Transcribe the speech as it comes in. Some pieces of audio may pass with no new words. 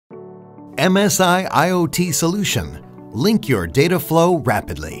MSI IoT Solution. Link your data flow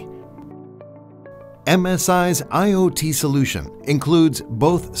rapidly. MSI's IoT solution includes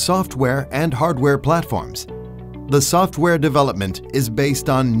both software and hardware platforms. The software development is based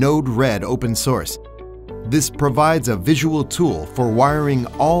on Node-RED open source. This provides a visual tool for wiring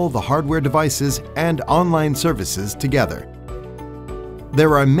all the hardware devices and online services together.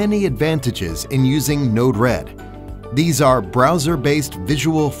 There are many advantages in using Node-RED. These are browser-based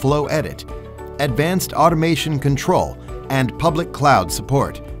visual flow edit, advanced automation control, and public cloud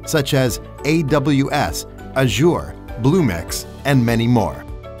support, such as AWS, Azure, Bluemix, and many more.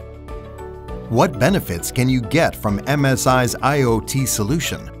 What benefits can you get from MSI's IoT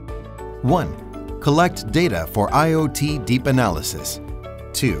solution? 1. Collect data for IoT deep analysis.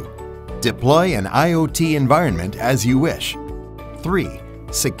 2. Deploy an IoT environment as you wish. 3.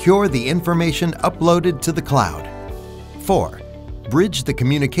 Secure the information uploaded to the cloud. 4. Bridge the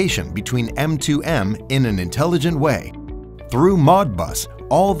communication between M2M in an intelligent way. Through Modbus,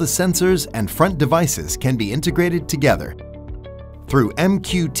 all the sensors and front devices can be integrated together. Through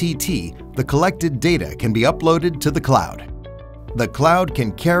MQTT, the collected data can be uploaded to the cloud. The cloud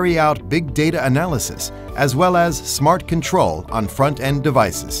can carry out big data analysis as well as smart control on front-end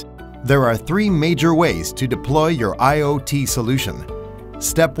devices. There are 3 major ways to deploy your IoT solution.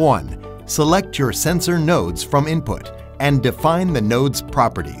 Step 1. Select your sensor nodes from input and define the node's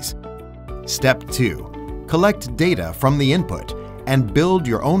properties. Step 2. Collect data from the input and build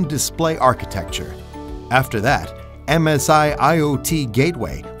your own display architecture. After that, MSI IoT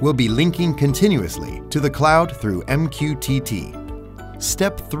Gateway will be linking continuously to the cloud through MQTT.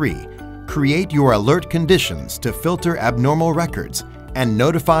 Step 3. Create your alert conditions to filter abnormal records and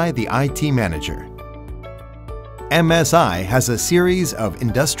notify the IT manager. MSI has a series of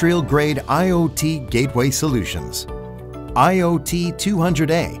industrial-grade IoT gateway solutions. IoT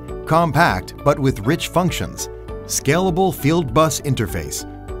 200A, compact but with rich functions, scalable field bus interface,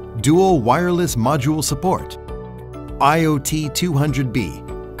 dual wireless module support. IoT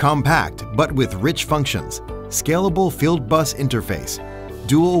 200B, compact but with rich functions, scalable field bus interface,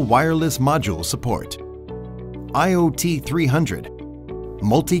 dual wireless module support. IoT 300,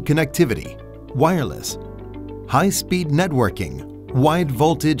 multi-connectivity, wireless, high-speed networking, wide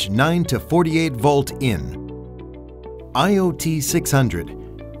voltage 9 to 48 volt in. IoT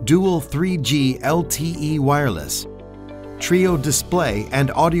 600, dual 3G LTE wireless, trio display and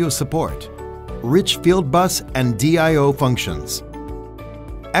audio support, rich field bus and DIO functions.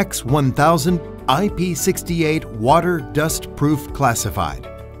 X1000 IP68 water dust proof classified.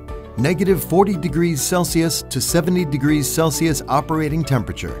 -40 degrees Celsius to 70 degrees Celsius operating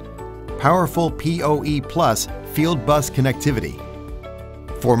temperature. Powerful PoE Plus field bus connectivity.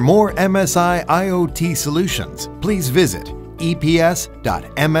 For more MSI IoT solutions, please visit eps.msi.com.